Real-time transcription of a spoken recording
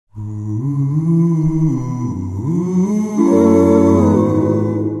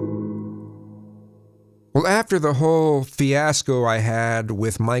after the whole fiasco I had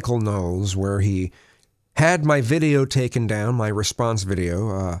with Michael Knowles, where he had my video taken down, my response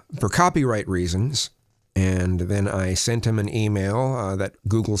video, for copyright reasons, and then I sent him an email that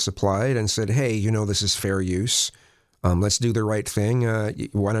Google supplied and said, hey, you know, this is fair use. Let's do the right thing.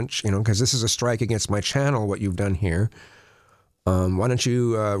 Why don't you know, because this is a strike against my channel, what you've done here. Why don't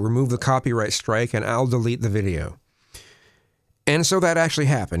you remove the copyright strike and I'll delete the video. And so that actually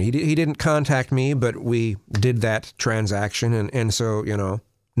happened. He didn't contact me, but we did that transaction. And so, you know,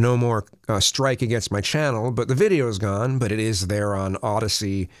 no more strike against my channel, but the video is gone, but it is there on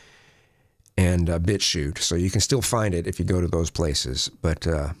Odyssey and BitChute. So you can still find it if you go to those places. But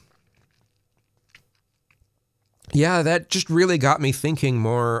yeah, that just really got me thinking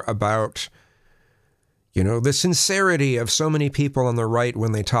more about, you know, the sincerity of so many people on the right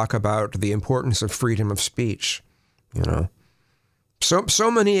when they talk about the importance of freedom of speech, you know.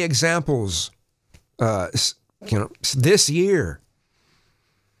 So many examples, you know, this year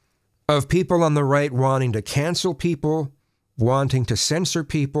of people on the right wanting to cancel people, wanting to censor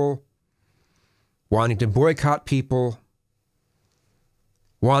people, wanting to boycott people,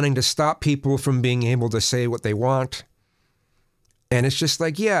 wanting to stop people from being able to say what they want. And it's just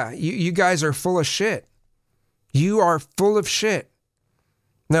like, yeah, you guys are full of shit. You are full of shit.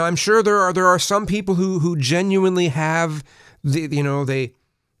 Now, I'm sure there are some people who genuinely have you know,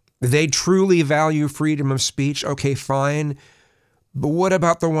 they truly value freedom of speech. Okay, fine. But what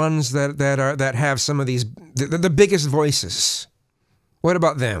about the ones that have some of these the biggest voices? What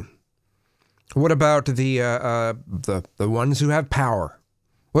about them? What about the ones who have power?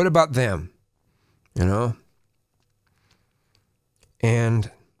 What about them? You know?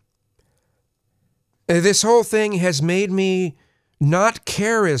 And this whole thing has made me not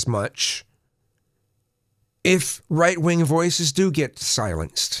care as much if right-wing voices do get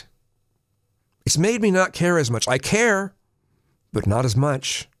silenced. It's made me not care as much. I care, but not as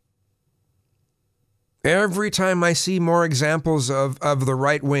much. Every time I see more examples of the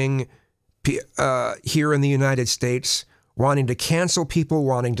right-wing here in the United States wanting to cancel people,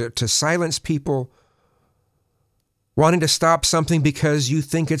 wanting to silence people, wanting to stop something because you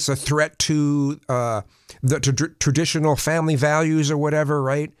think it's a threat to the traditional family values or whatever,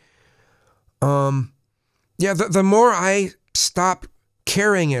 right? Yeah, the more I stop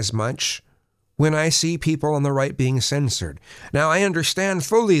caring as much when I see people on the right being censored. Now, I understand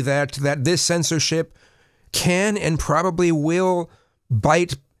fully that this censorship can and probably will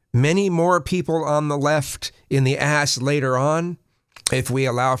bite many more people on the left in the ass later on if we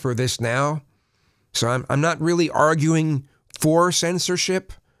allow for this now. So I'm not really arguing for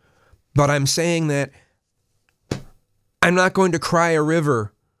censorship, but I'm saying that I'm not going to cry a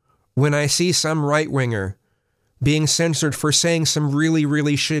river when I see some right-winger being censored for saying some really,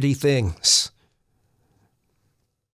 really shitty things.